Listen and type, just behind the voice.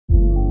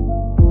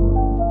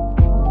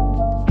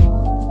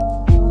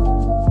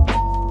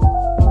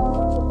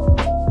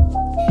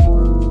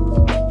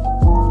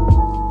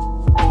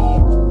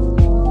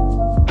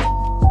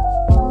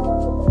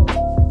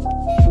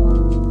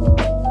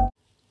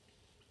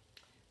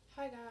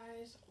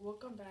guys,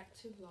 welcome back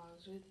to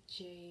Vlogs with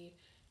Jade.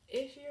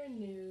 If you're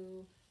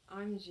new,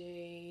 I'm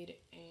Jade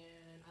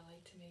and I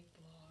like to make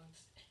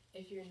vlogs.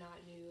 If you're not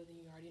new, then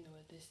you already know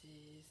what this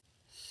is.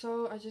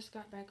 So I just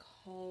got back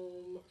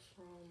home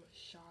from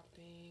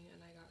shopping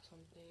and I got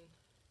something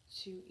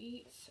to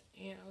eat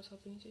and I was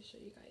hoping to show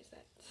you guys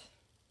that.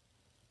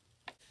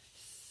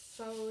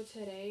 So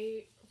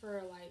today,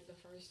 for like the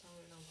first time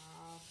in a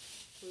while,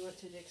 we went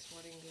to Dick's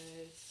Sporting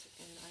Goods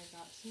and I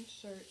got some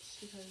shirts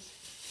because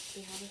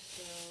they have a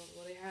sale.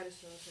 Well, they had a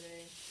sale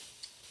today.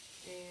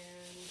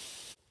 And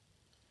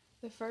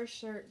the first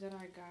shirt that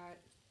I got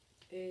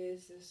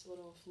is this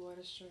little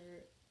Florida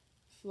shirt.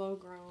 Flow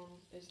Grown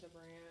is the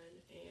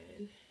brand.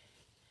 And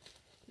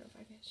I don't know if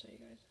I can show you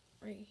guys.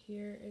 Right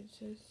here, it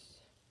just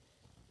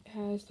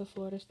has the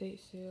Florida State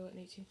Seal in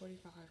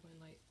 1845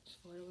 when like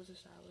Florida was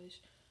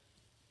established.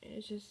 And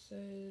it just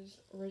says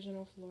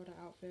Original Florida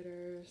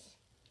Outfitters.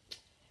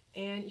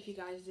 And if you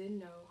guys didn't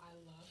know, I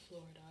love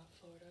Florida.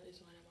 Florida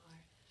is one of my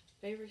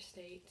favorite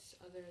states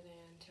other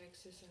than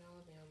Texas and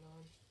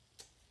Alabama.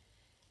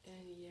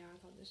 And yeah, I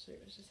thought this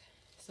shirt was just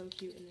so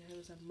cute and it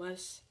was a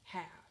must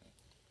have.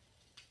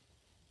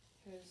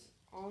 Because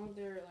all of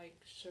their like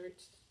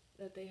shirts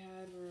that they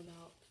had were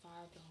about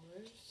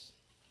 $5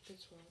 to $12.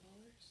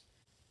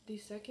 The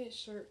second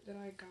shirt that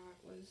I got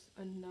was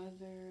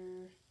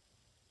another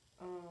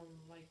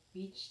like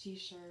beach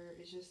t-shirt.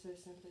 It just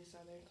says Simply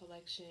Southern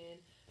collection.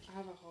 I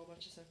have a whole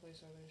bunch of Simply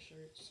Southern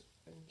shirts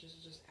and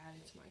just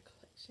added to my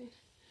collection.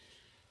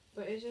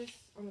 But it just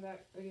on the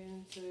back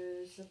again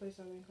says Simply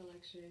Southern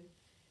collection.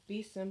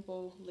 Be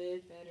simple,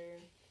 live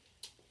better.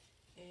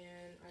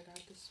 And I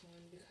got this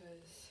one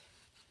because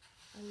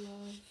I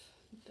love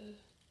the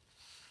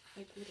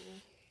like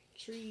little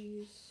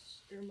trees.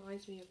 It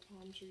reminds me of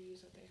palm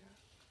trees that they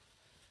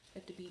have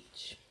at the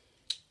beach.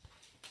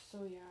 So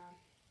yeah,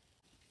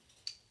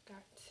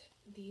 got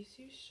these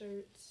two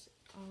shirts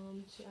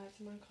to add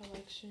to my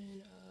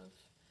collection of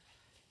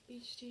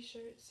beach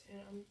t-shirts,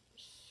 and I'm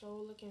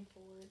so looking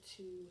forward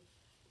to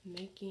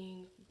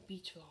making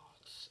beach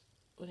vlogs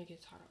when it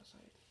gets hot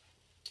outside.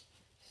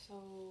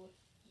 So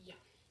yeah,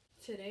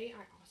 today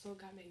I also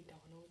got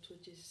McDonald's,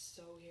 which is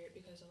so weird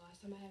because the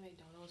last time I had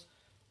McDonald's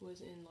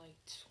was in like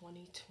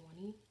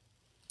 2020,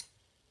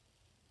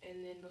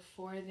 and then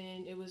before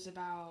then it was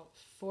about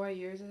 4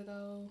 years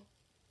ago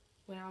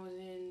when I was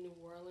in New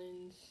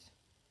Orleans,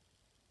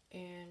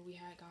 and we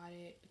had got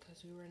it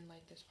because we were in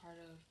like this part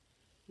of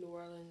New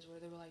Orleans where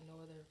there were like no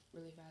other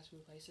really fast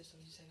food places, so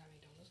we just got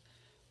McDonald's.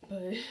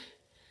 But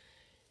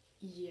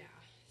yeah,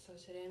 so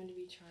today I'm going to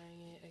be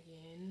trying it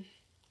again.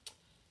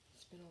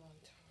 It's been a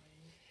long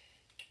time,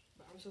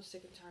 but I'm so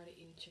sick and tired of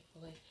eating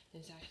Chick-fil-A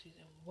and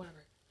Zaxby's and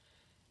whatever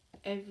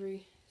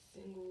every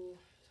single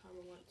time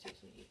I want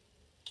to eat.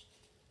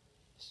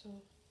 So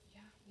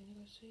yeah, I'm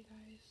gonna go show you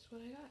guys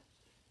what I got.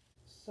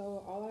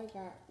 So all I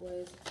got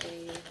was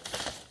a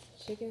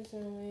chicken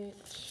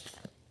sandwich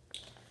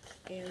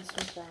and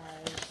some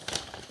fries.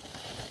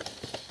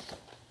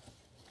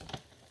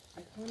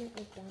 Iconic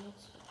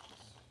McDonald's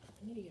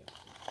fries. I need to get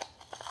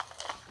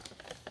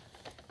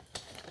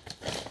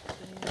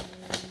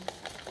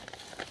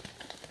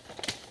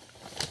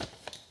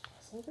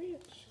also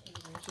ranch.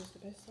 Ranch is the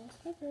best sauce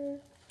ever.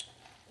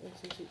 And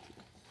some sweet tea.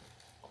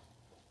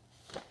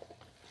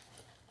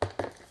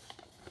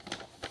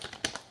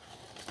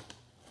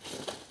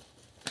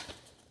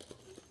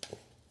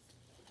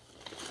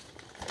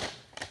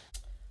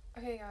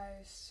 Okay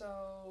guys,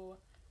 so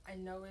I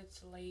know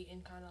it's late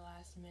and kind of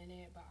last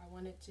minute, but I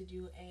wanted to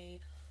do a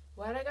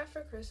what I got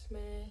for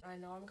Christmas. I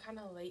know I'm kind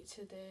of late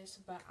to this,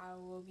 but I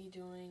will be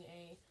doing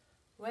a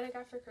what I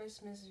got for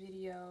Christmas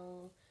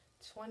video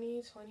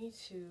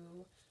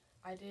 2022.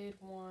 I did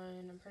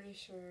one, I'm pretty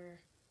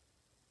sure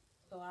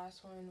the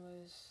last one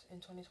was in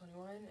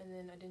 2021, and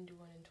then I didn't do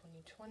one in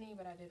 2020,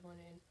 but I did one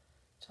in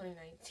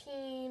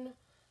 2019.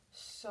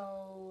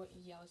 So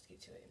yeah, let's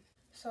get to it.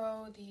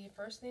 So the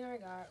first thing I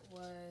got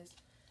was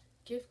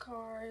gift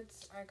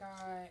cards. I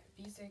got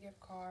Visa gift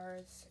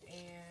cards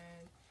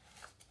and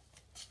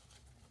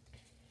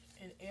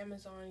an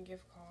Amazon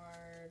gift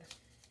card.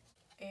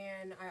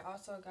 And I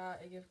also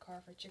got a gift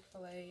card for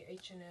Chick-fil-A,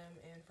 H&M,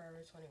 and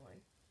Forever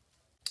 21.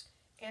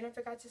 And I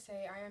forgot to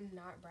say, I am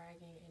not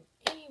bragging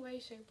in any way,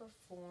 shape, or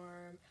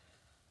form.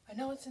 I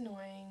know it's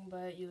annoying,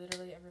 but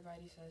literally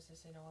everybody says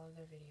this in all of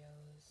their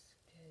videos.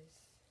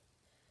 Because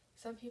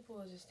some people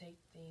will just take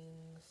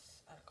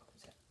things out of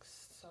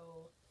context. So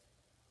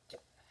yeah,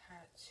 I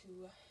had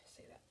to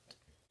say that.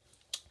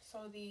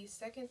 So the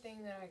second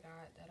thing that I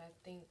got that I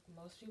think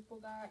most people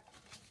got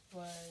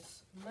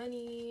was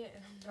money,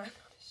 and I'm not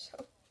gonna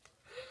show,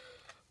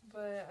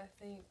 but I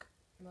think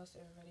most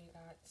everybody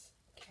got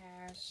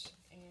cash,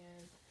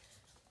 and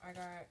I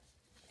got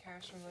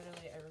cash from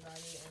literally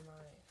everybody in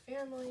my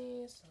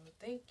family, so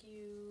thank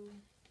you.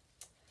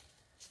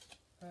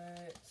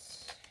 But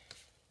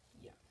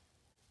yeah,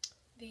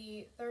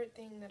 the third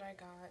thing that I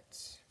got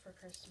for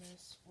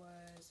Christmas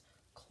was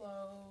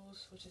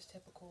clothes, which is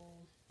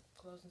typical.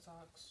 Clothes and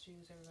socks,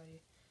 shoes,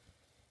 everybody.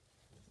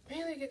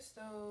 mainly gets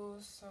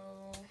those.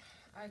 So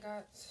I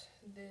got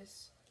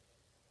this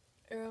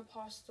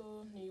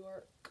Aeropostale New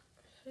York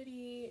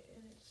hoodie,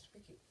 and it's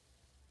super cute.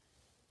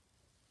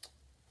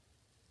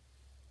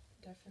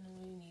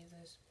 Definitely need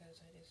this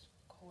because it is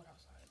cold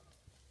outside.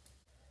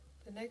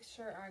 The next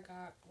shirt I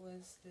got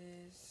was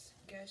this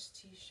Guess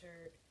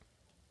t-shirt,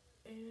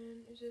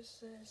 and it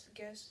just says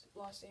Guess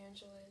Los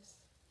Angeles.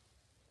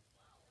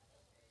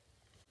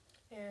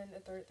 And the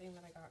third thing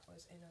that I got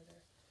was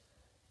another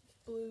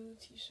blue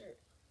t-shirt.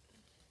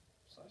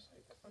 So it's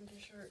like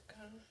undershirt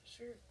kind of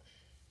shirt.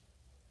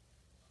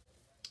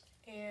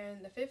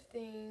 And the fifth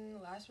thing,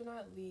 last but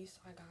not least,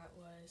 I got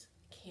was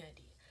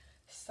candy.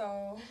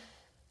 So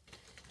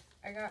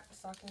I got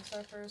stocking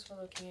stuffers full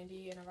of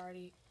candy, and I've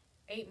already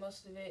ate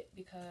most of it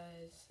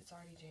because it's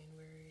already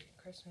January.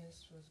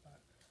 Christmas was about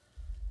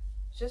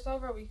just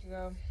over a week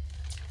ago.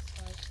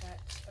 So I got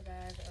a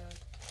bag of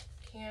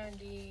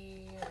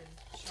candy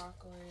and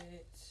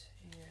chocolate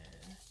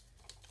and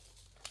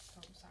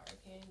some sour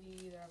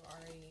candy that I've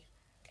already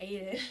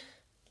ate it.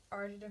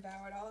 Already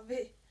devoured all of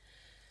it.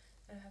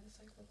 And I have this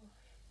like little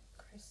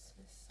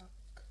Christmas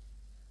sock.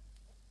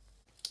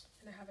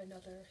 And I have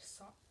another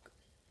sock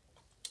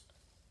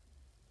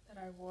that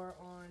I wore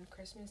on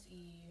Christmas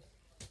Eve.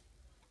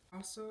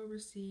 Also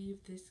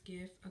received this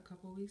gift a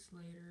couple weeks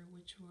later,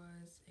 which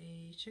was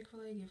a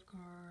Chick-fil-A gift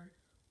card,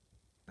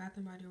 Bath &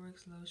 Body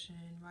Works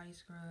lotion, body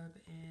scrub,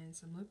 and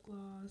some lip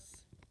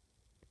gloss.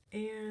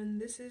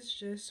 And this is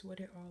just what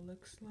it all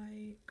looks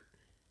like.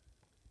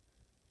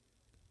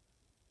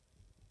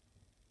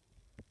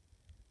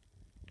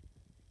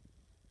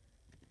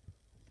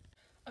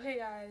 Okay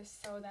guys,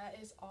 so that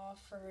is all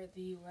for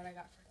the what I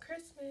got for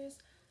Christmas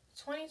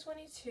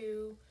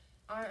 2022.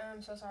 I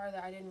am so sorry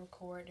that I didn't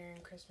record during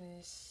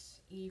Christmas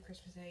Eve,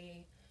 Christmas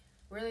Day,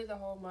 really the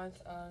whole month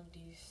of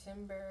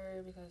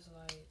December, because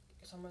like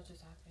so much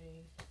is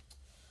happening.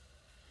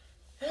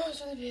 I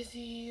was really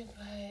busy,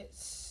 but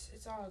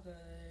it's all good.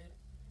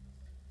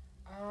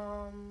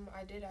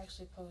 I did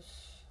actually post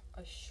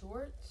a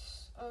short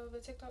of a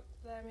TikTok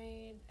that I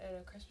made at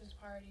a Christmas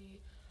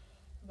party,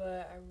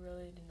 but I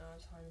really did not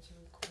have time to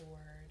record.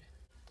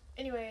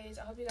 Anyways,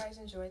 I hope you guys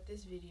enjoyed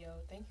this video.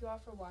 Thank you all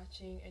for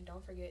watching, and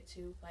don't forget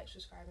to like,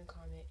 subscribe, and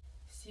comment.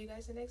 See you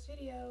guys in the next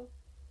video.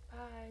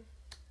 Bye.